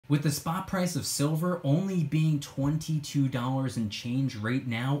With the spot price of silver only being $22 and change right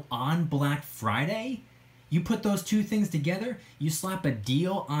now on Black Friday, you put those two things together, you slap a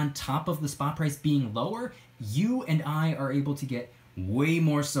deal on top of the spot price being lower, you and I are able to get way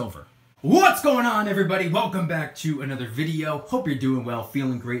more silver. What's going on, everybody? Welcome back to another video. Hope you're doing well,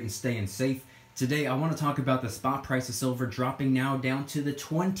 feeling great, and staying safe. Today, I want to talk about the spot price of silver dropping now down to the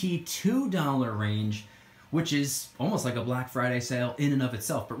 $22 range, which is almost like a Black Friday sale in and of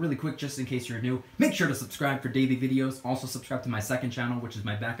itself. But really quick, just in case you're new, make sure to subscribe for daily videos. Also subscribe to my second channel, which is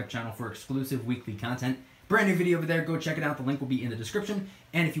my backup channel for exclusive weekly content. Brand new video over there, go check it out. The link will be in the description.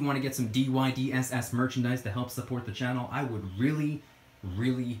 And if you want to get some DYDSS merchandise to help support the channel, I would really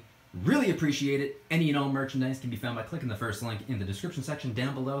appreciate it. Any and all merchandise can be found by clicking the first link in the description section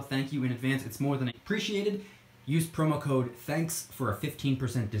down below. Thank you in advance. It's more than appreciated. Use promo code THANKS for a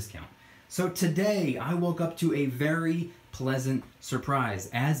 15% discount. So today, I woke up to a very pleasant surprise.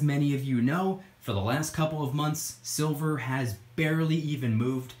 As many of you know, for the last couple of months, silver has barely even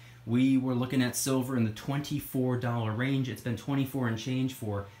moved. We were looking at silver in the $24 range. It's been 24 and change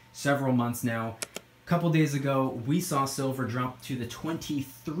for several months now. A couple days ago, we saw silver drop to the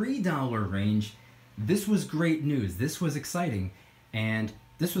 $23 range. This was great news. This was exciting. And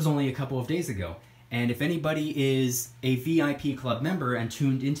this was only a couple of days ago. And if anybody is a VIP Club member and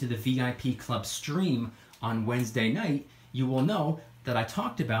tuned into the VIP Club stream on Wednesday night, you will know that I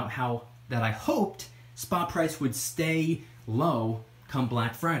talked about how that I hoped spot price would stay low come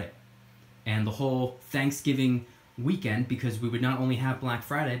Black Friday. And the whole Thanksgiving weekend, because we would not only have Black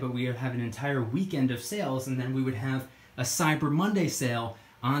Friday, but we would have an entire weekend of sales, and then we would have a Cyber Monday sale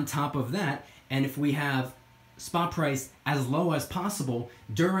on top of that. And if we have spot price as low as possible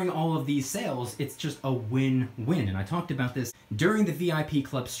during all of these sales, it's just a win-win. And I talked about this during the VIP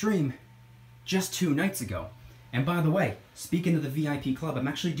Club stream just 2 nights ago. And by the way, speaking of the VIP Club, I'm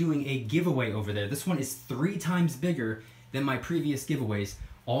actually doing a giveaway over there. This one is 3 times bigger than my previous giveaways.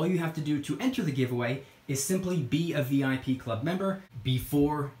 All you have to do to enter the giveaway is simply be a VIP Club member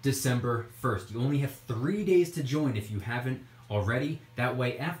before December 1st. You only have 3 days to join if you haven't already. That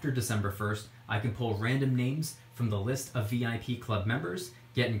way, after December 1st, I can pull random names from the list of VIP Club members,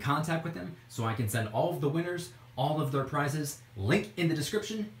 get in contact with them, so I can send all of the winners all of their prizes. Link in the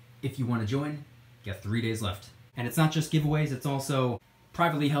description if you want to join. You got 3 days left. And it's not just giveaways, it's also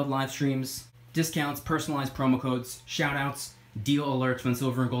privately held live streams, discounts, personalized promo codes, shout-outs, deal alerts when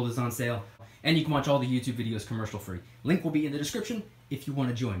silver and gold is on sale, and you can watch all the YouTube videos commercial-free. Link will be in the description if you want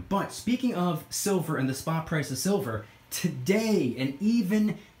to join. But speaking of silver and the spot price of silver, today, an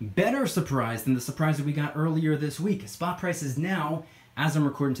even better surprise than the surprise that we got earlier this week. Spot price is now, as I'm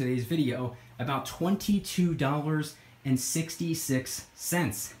recording today's video, about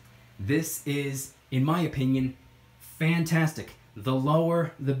 $22.66. This is, in my opinion, fantastic. The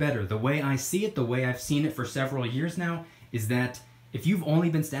lower, the better. The way I see it, the way I've seen it for several years now, is that if you've only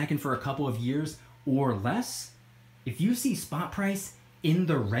been stacking for a couple of years or less, if you see spot price in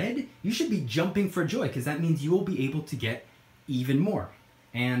the red, you should be jumping for joy, because that means you will be able to get even more.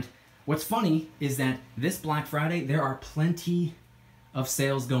 And what's funny is that this Black Friday, there are plenty of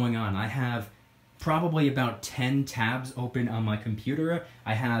sales going on. I have probably about 10 tabs open on my computer.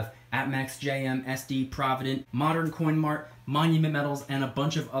 I have AppMax, JM, SD, Provident, Modern Coin Mart, Monument Metals, and a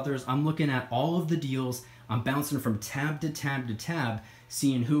bunch of others. I'm looking at all of the deals. I'm bouncing from tab to tab to tab,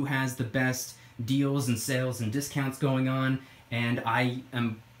 seeing who has the best deals and sales and discounts going on. And I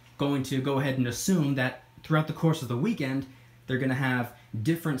am going to go ahead and assume that throughout the course of the weekend, they're going to have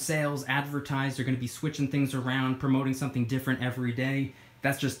different sales advertised. They're going to be switching things around, promoting something different every day.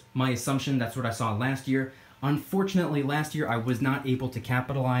 That's just my assumption. That's what I saw last year. Unfortunately, last year I was not able to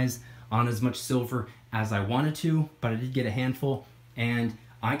capitalize on as much silver as I wanted to, but I did get a handful, and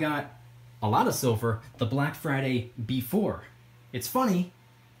I got a lot of silver the Black Friday before. It's funny,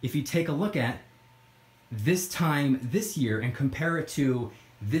 if you take a look at this time this year and compare it to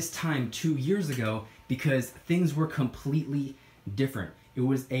this time 2 years ago, because things were completely different. It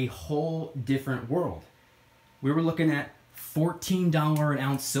was a whole different world. We were looking at $14 an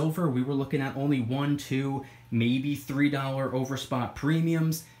ounce silver. We were looking at only $1, $2, maybe $3 over spot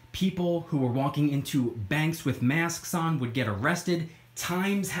premiums. People who were walking into banks with masks on would get arrested.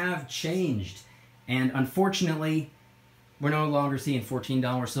 Times have changed. And unfortunately, we're no longer seeing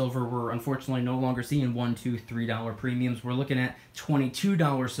 $14 silver. We're unfortunately no longer seeing $1, $2, $3 premiums. We're looking at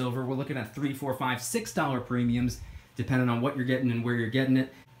 $22 silver. We're looking at $3, $4, $5, $6 premiums, depending on what you're getting and where you're getting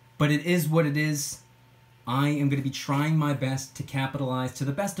it. But it is what it is. I am going to be trying my best to capitalize to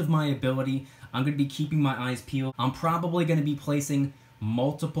the best of my ability. I'm going to be keeping my eyes peeled. I'm probably going to be placing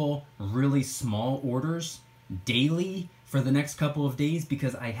multiple really small orders daily for the next couple of days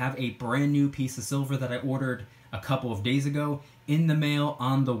because I have a brand new piece of silver that I ordered a couple of days ago in the mail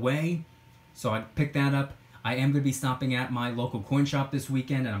on the way. So I picked that up. I am going to be stopping at my local coin shop this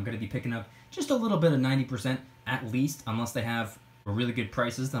weekend, and I'm going to be picking up just a little bit of 90% at least, unless they have really good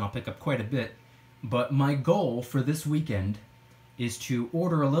prices, then I'll pick up quite a bit. But my goal for this weekend is to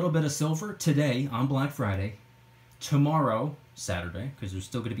order a little bit of silver today on Black Friday, tomorrow, Saturday, because there's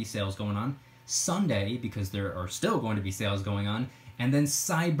still going to be sales going on, Sunday, because there are still going to be sales going on, and then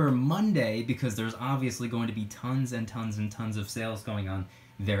Cyber Monday, because there's obviously going to be tons and tons and tons of sales going on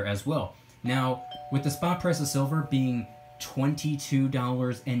there as well. Now, with the spot price of silver being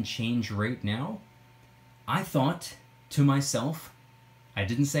 $22 and change right now, I thought to myself, I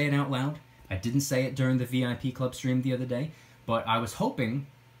didn't say it out loud, I didn't say it during the VIP Club stream the other day, but I was hoping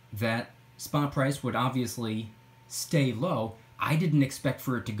that spot price would obviously stay low. I didn't expect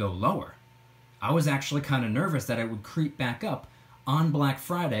for it to go lower. I was actually kind of nervous that it would creep back up on Black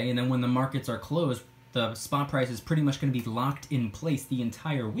Friday, and then when the markets are closed, the spot price is pretty much going to be locked in place the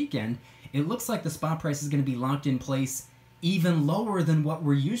entire weekend. It looks like the spot price is going to be locked in place even lower than what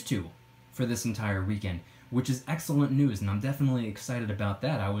we're used to for this entire weekend, which is excellent news, and I'm definitely excited about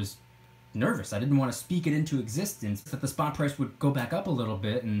that. I was nervous. I didn't want to speak it into existence, that the spot price would go back up a little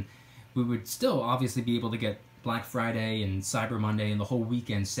bit, and we would still obviously be able to get Black Friday and Cyber Monday and the whole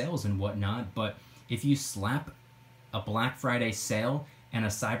weekend sales and whatnot, but if you slap a Black Friday sale and a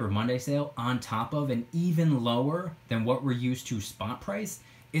Cyber Monday sale on top of and even lower than what we're used to spot price,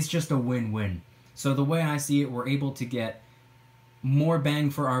 it's just a win-win. So the way I see it, we're able to get more bang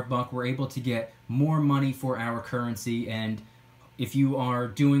for our buck, we're able to get more money for our currency, and if you are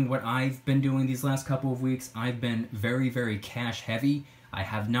doing what I've been doing these last couple of weeks, I've been very, very cash heavy. I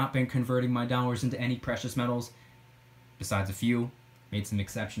have not been converting my dollars into any precious metals, besides a few, made some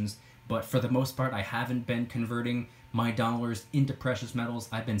exceptions, but for the most part I haven't been converting my dollars into precious metals.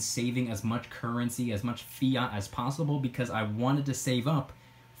 I've been saving as much currency, as much fiat as possible because I wanted to save up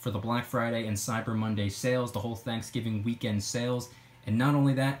for the Black Friday and Cyber Monday sales, the whole Thanksgiving weekend sales, and not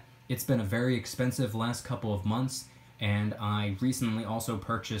only that, it's been a very expensive last couple of months, and I recently also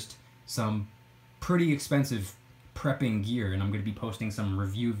purchased some pretty expensive prepping gear, and I'm going to be posting some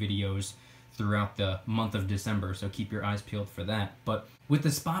review videos throughout the month of December, so keep your eyes peeled for that. But with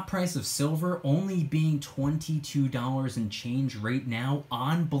the spot price of silver only being $22 and change right now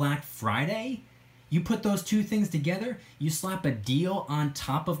on Black Friday, you put those two things together, you slap a deal on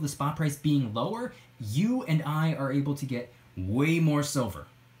top of the spot price being lower, you and I are able to get way more silver.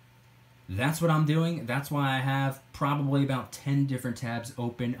 That's what I'm doing. That's why I have probably about 10 different tabs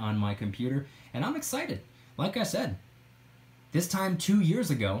open on my computer, and I'm excited. Like I said, this time 2 years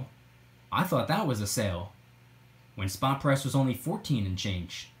ago, I thought that was a sale when spot price was only 14 and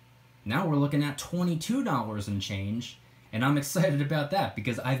change. Now we're looking at $22 and change, and I'm excited about that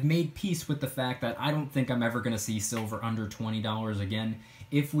because I've made peace with the fact that I don't think I'm ever going to see silver under $20 again.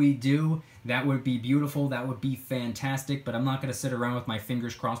 If we do, that would be beautiful, that would be fantastic, but I'm not going to sit around with my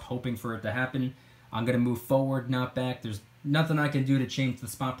fingers crossed hoping for it to happen. I'm going to move forward, not back. There's nothing I can do to change the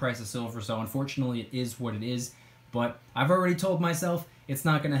spot price of silver, so unfortunately it is what it is. But I've already told myself it's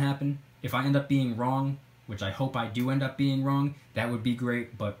not going to happen. If I end up being wrong, which I hope I do end up being wrong, that would be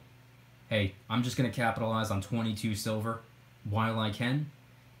great, but hey, I'm just going to capitalize on 22 silver while I can.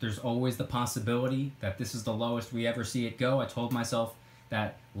 There's always the possibility that this is the lowest we ever see it go. I told myself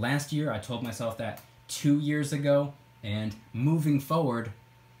that last year, I told myself that 2 years ago, and moving forward,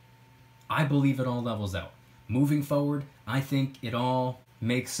 I believe it all levels out. Moving forward, I think it all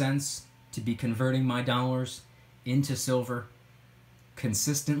makes sense to be converting my dollars into silver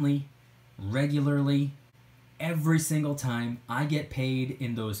consistently, regularly, every single time I get paid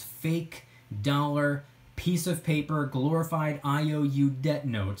in those fake dollar piece of paper glorified IOU debt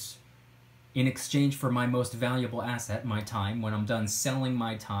notes in exchange for my most valuable asset, my time. When I'm done selling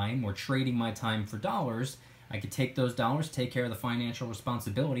my time or trading my time for dollars, I could take those dollars, take care of the financial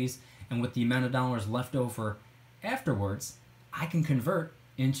responsibilities, and with the amount of dollars left over afterwards, I can convert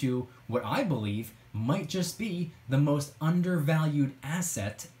into what I believe might just be the most undervalued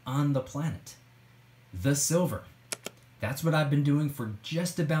asset on the planet. The silver. That's what I've been doing for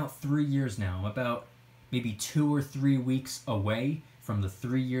just about 3 years now. I'm about maybe 2 or 3 weeks away from the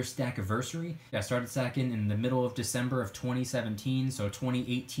 3-year stackiversary. I started stacking in the middle of December of 2017, so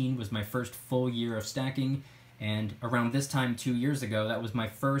 2018 was my first full year of stacking, and around this time 2 years ago, that was my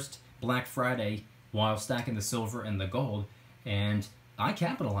first Black Friday while stacking the silver and the gold, and I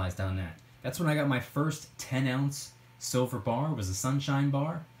capitalized on that. That's when I got my first 10-ounce silver bar. It was a Sunshine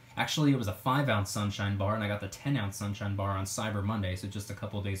bar. Actually, it was a 5-ounce Sunshine bar, and I got the 10-ounce Sunshine bar on Cyber Monday, so just a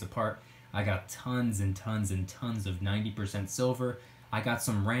couple days apart. I got tons and tons and tons of 90% silver. I got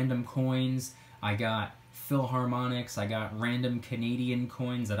some random coins. I got Philharmonics. I got random Canadian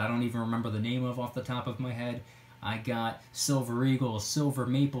coins that I don't even remember the name of off the top of my head. I got silver eagles, silver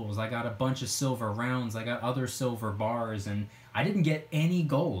maples. I got a bunch of silver rounds. I got other silver bars, and I didn't get any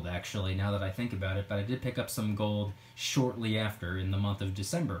gold, actually, now that I think about it, but I did pick up some gold shortly after in the month of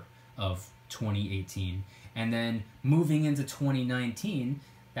December of 2018. And then moving into 2019,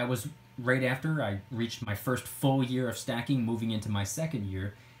 that was right after I reached my first full year of stacking, moving into my second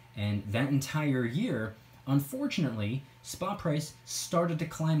year. And that entire year, unfortunately, spot price started to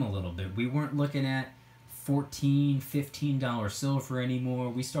climb a little bit. We weren't looking at $14, $15 silver anymore.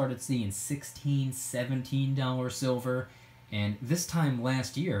 We started seeing $16, $17 silver. And this time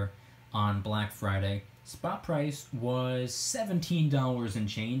last year, on Black Friday, spot price was $17 and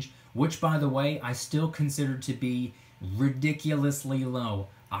change, which, by the way, I still consider to be ridiculously low.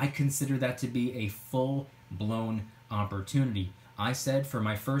 I consider that to be a full-blown opportunity. I said for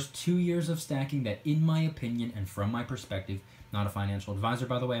my first 2 years of stacking that, in my opinion and from my perspective, not a financial advisor,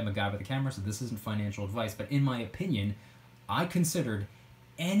 by the way, I'm a guy with a camera, so this isn't financial advice, but in my opinion, I considered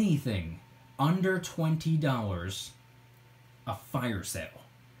anything under $20 a fire sale,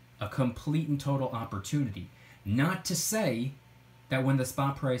 a complete and total opportunity. Not to say that when the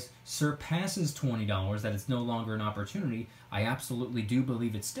spot price surpasses $20 that it's no longer an opportunity. I absolutely do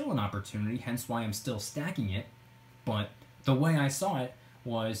believe it's still an opportunity, hence why I'm still stacking it. But the way I saw it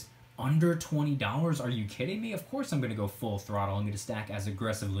was under $20, are you kidding me? Of course I'm going to go full throttle. I'm going to stack as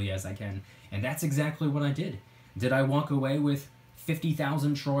aggressively as I can. And that's exactly what I did. Did I walk away with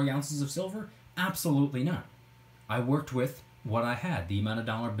 50,000 troy ounces of silver? Absolutely not. I worked with what I had, the amount of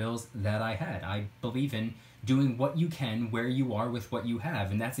dollar bills that I had. I believe in doing what you can where you are with what you have,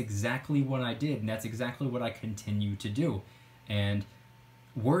 and that's exactly what I did, and that's exactly what I continue to do. And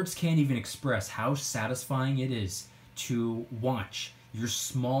words can't even express how satisfying it is to watch your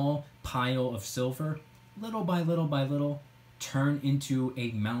small pile of silver, little by little by little, turn into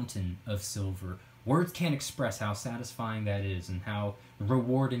a mountain of silver. Words can't express how satisfying that is and how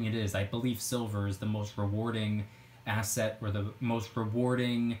rewarding it is. I believe silver is the most rewarding asset, or the most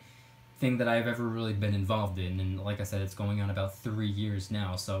rewarding thing that I've ever really been involved in. And like I said, it's going on about 3 years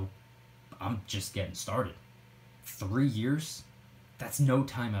now, so I'm just getting started. 3 years? That's no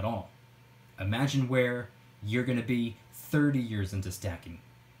time at all. Imagine where you're going to be 30 years into stacking.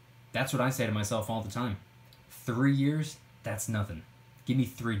 That's what I say to myself all the time. 3 years? That's nothing. Give me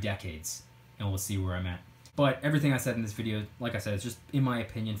 3 decades, and we'll see where I'm at. But everything I said in this video, like I said, it's just in my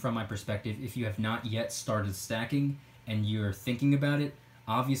opinion, from my perspective. If you have not yet started stacking and you're thinking about it,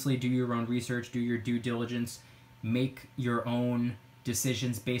 obviously do your own research, do your due diligence, make your own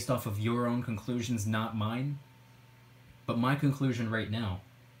decisions based off of your own conclusions, not mine. But my conclusion right now,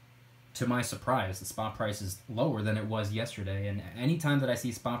 to my surprise, the spot price is lower than it was yesterday. And anytime that I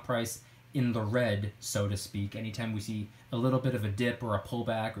see spot price in the red, so to speak, anytime we see a little bit of a dip or a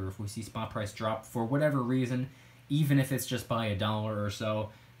pullback, or if we see spot price drop for whatever reason, even if it's just by $1 or so,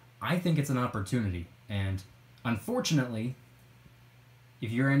 I think it's an opportunity. And unfortunately,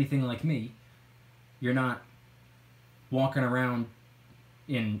 if you're anything like me, you're not walking around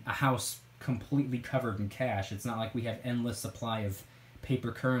in a house completely covered in cash. It's not like we have endless supply of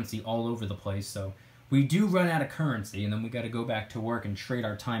paper currency all over the place, so we do run out of currency, and then we got to go back to work and trade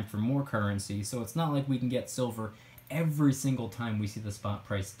our time for more currency, so it's not like we can get silver every single time we see the spot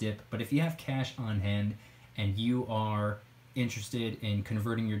price dip. But if you have cash on hand and you are interested in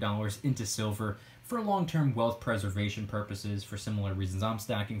converting your dollars into silver for long-term wealth preservation purposes, for similar reasons I'm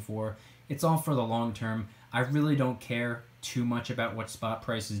stacking for, it's all for the long term. I really don't care too much about what spot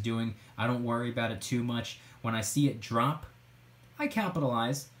price is doing. I don't worry about it too much. When I see it drop, I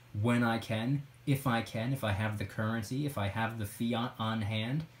capitalize when I can, if I have the currency, if I have the fiat on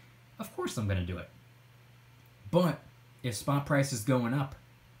hand. Of course I'm going to do it. But if spot price is going up,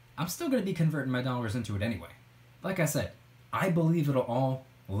 I'm still going to be converting my dollars into it anyway. Like I said, I believe it'll all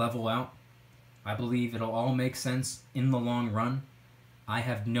level out. I believe it'll all make sense in the long run. I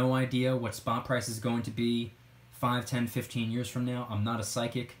have no idea what spot price is going to be 5, 10, 15 years from now. I'm not a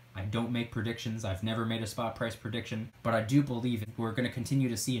psychic. I don't make predictions. I've never made a spot price prediction. But I do believe we're going to continue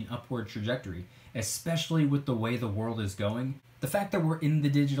to see an upward trajectory, especially with the way the world is going. The fact that we're in the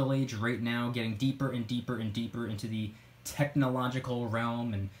digital age right now, getting deeper and deeper and deeper into the technological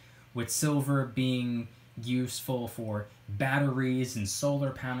realm, and with silver being useful for batteries and solar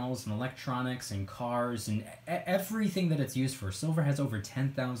panels and electronics and cars and everything that it's used for. Silver has over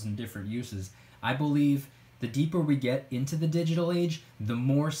 10,000 different uses. I believe The deeper we get into the digital age, the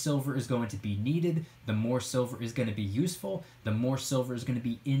more silver is going to be needed, the more silver is going to be useful, the more silver is going to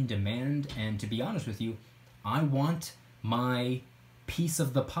be in demand, and to be honest with you, I want my piece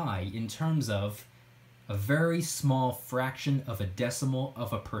of the pie in terms of a very small fraction of a decimal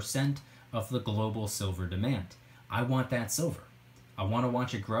of a percent of the global silver demand. I want that silver. I want to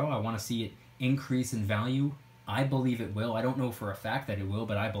watch it grow. I want to see it increase in value. I believe it will. I don't know for a fact that it will,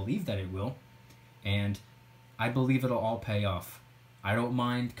 but I believe that it will. And I believe it'll all pay off. I don't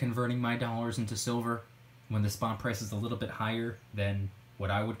mind converting my dollars into silver when the spot price is a little bit higher than what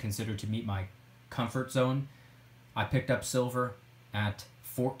I would consider to meet my comfort zone. I picked up silver at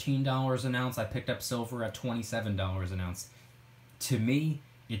 $14 an ounce. I picked up silver at $27 an ounce. To me,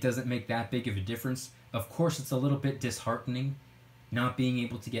 it doesn't make that big of a difference. Of course, it's a little bit disheartening not being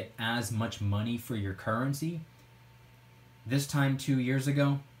able to get as much money for your currency. This time 2 years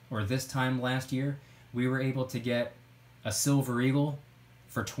ago, or this time last year, we were able to get a silver eagle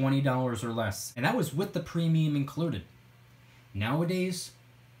for $20 or less. And that was with the premium included. Nowadays,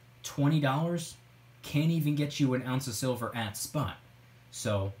 $20 can't even get you an ounce of silver at spot.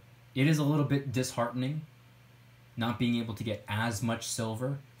 So it is a little bit disheartening not being able to get as much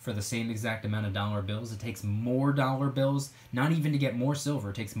silver for the same exact amount of dollar bills. It takes more dollar bills, not even to get more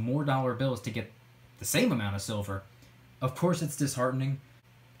silver. It takes more dollar bills to get the same amount of silver. Of course it's disheartening.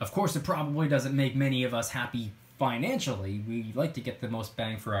 Of course it probably doesn't make many of us happy financially. We like to get the most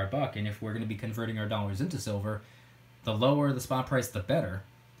bang for our buck, and if we're going to be converting our dollars into silver, the lower the spot price, the better.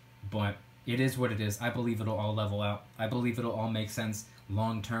 But it is what it is. I believe it'll all level out. I believe it'll all make sense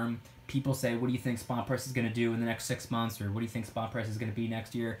long term. People say, what do you think spot price is going to do in the next 6 months? Or what do you think spot price is going to be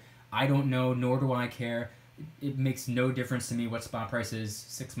next year? I don't know, nor do I care. It makes no difference to me what spot price is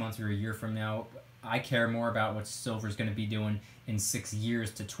 6 months or a year from now. I care more about what silver is going to be doing in 6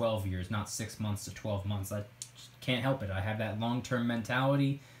 years to 12 years, not 6 months to 12 months. I just can't help it. I have that long-term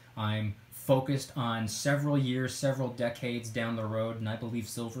mentality. I'm focused on several years, several decades down the road, and I believe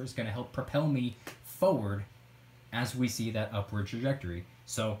silver is going to help propel me forward as we see that upward trajectory.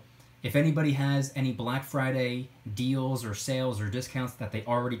 So if anybody has any Black Friday deals or sales or discounts that they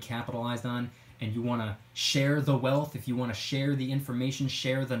already capitalized on, and you want to share the wealth, if you want to share the information,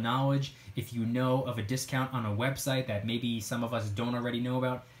 share the knowledge, if you know of a discount on a website that maybe some of us don't already know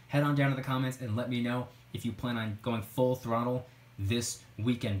about, head on down to the comments and let me know if you plan on going full throttle this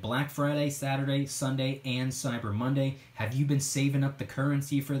weekend. Black Friday, Saturday, Sunday, and Cyber Monday. Have you been saving up the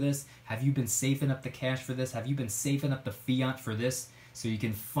currency for this? Have you been saving up the cash for this? Have you been saving up the fiat for this? So you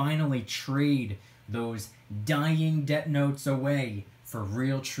can finally trade those dying debt notes away for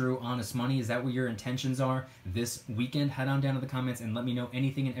real, true, honest money. Is that what your intentions are this weekend? Head on down to the comments and let me know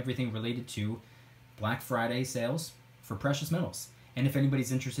anything and everything related to Black Friday sales for precious metals. And if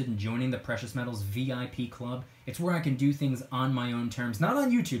anybody's interested in joining the Precious Metals VIP Club, it's where I can do things on my own terms, not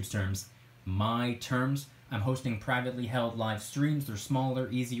on YouTube's terms, my terms. I'm hosting privately held live streams. They're smaller,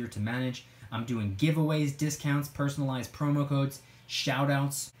 easier to manage. I'm doing giveaways, discounts, personalized promo codes,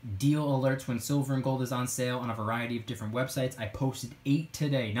 shoutouts, deal alerts when silver and gold is on sale on a variety of different websites. I posted 8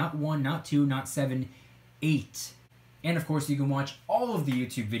 today. Not 1, not 2, not 7, 8. And of course, you can watch all of the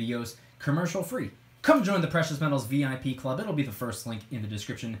YouTube videos commercial free. Come join the Precious Metals VIP Club. It'll be the first link in the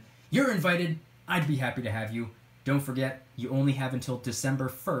description. You're invited. I'd be happy to have you. Don't forget, you only have until December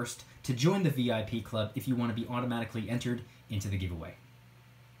 1st to join the VIP Club if you want to be automatically entered into the giveaway.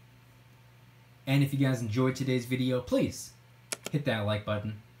 And if you guys enjoyed today's video, please hit that like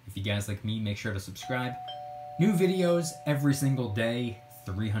button. If you guys like me, make sure to subscribe. New videos every single day,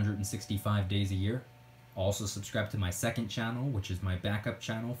 365 days a year. Also subscribe to my second channel, which is my backup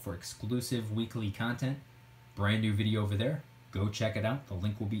channel for exclusive weekly content. Brand new video over there. Go check it out. The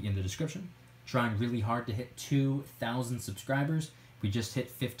link will be in the description. Trying really hard to hit 2,000 subscribers. We just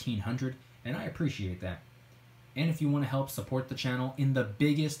hit 1,500, and I appreciate that. And if you want to help support the channel in the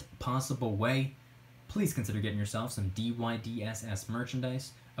biggest possible way, please consider getting yourself some DYDSS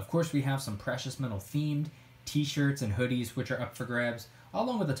merchandise. Of course, we have some precious metal themed t-shirts and hoodies, which are up for grabs,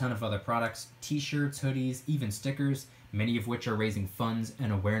 along with a ton of other products, t-shirts, hoodies, even stickers, many of which are raising funds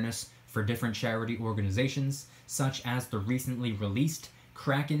and awareness for different charity organizations, such as the recently released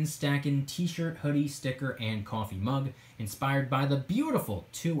Kraken Stackin' t-shirt, hoodie, sticker, and coffee mug, inspired by the beautiful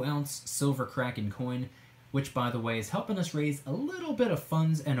 2-ounce silver Kraken coin, which, by the way, is helping us raise a little bit of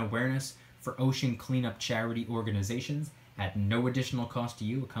funds and awareness for ocean cleanup charity organizations at no additional cost to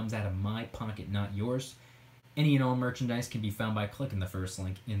you. It comes out of my pocket, not yours. Any and all merchandise can be found by clicking the first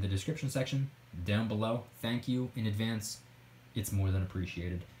link in the description section down below. Thank you in advance. It's more than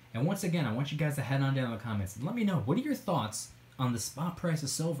appreciated. And once again, I want you guys to head on down in the comments and let me know, what are your thoughts on the spot price of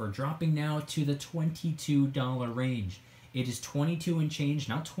silver, dropping now to the $22 range. It is 22 and change,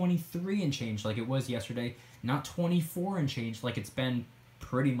 not 23 and change like it was yesterday, not 24 and change like it's been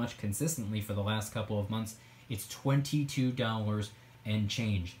pretty much consistently for the last couple of months. It's $22 and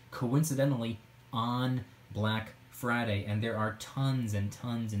change, coincidentally on Black Friday, and there are tons and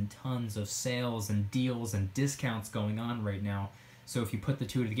tons and tons of sales and deals and discounts going on right now. So if you put the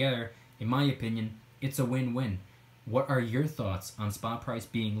two together, in my opinion, it's a win-win. What are your thoughts on spot price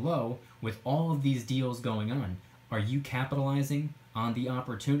being low with all of these deals going on? Are you capitalizing on the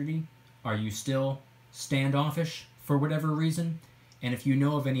opportunity? Are you still standoffish for whatever reason? And if you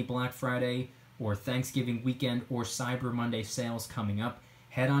know of any Black Friday or Thanksgiving weekend or Cyber Monday sales coming up,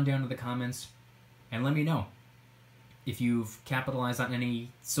 head on down to the comments and let me know. If you've capitalized on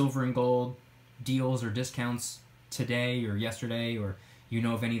any silver and gold deals or discounts today or yesterday, or you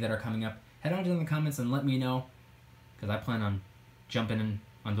know of any that are coming up, head on down in the comments and let me know, because I plan on jumping in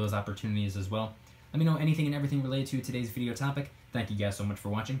on those opportunities as well. Let me know anything and everything related to today's video topic. Thank you guys so much for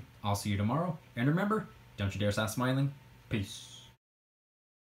watching. I'll see you tomorrow. And remember, don't you dare stop smiling. Peace.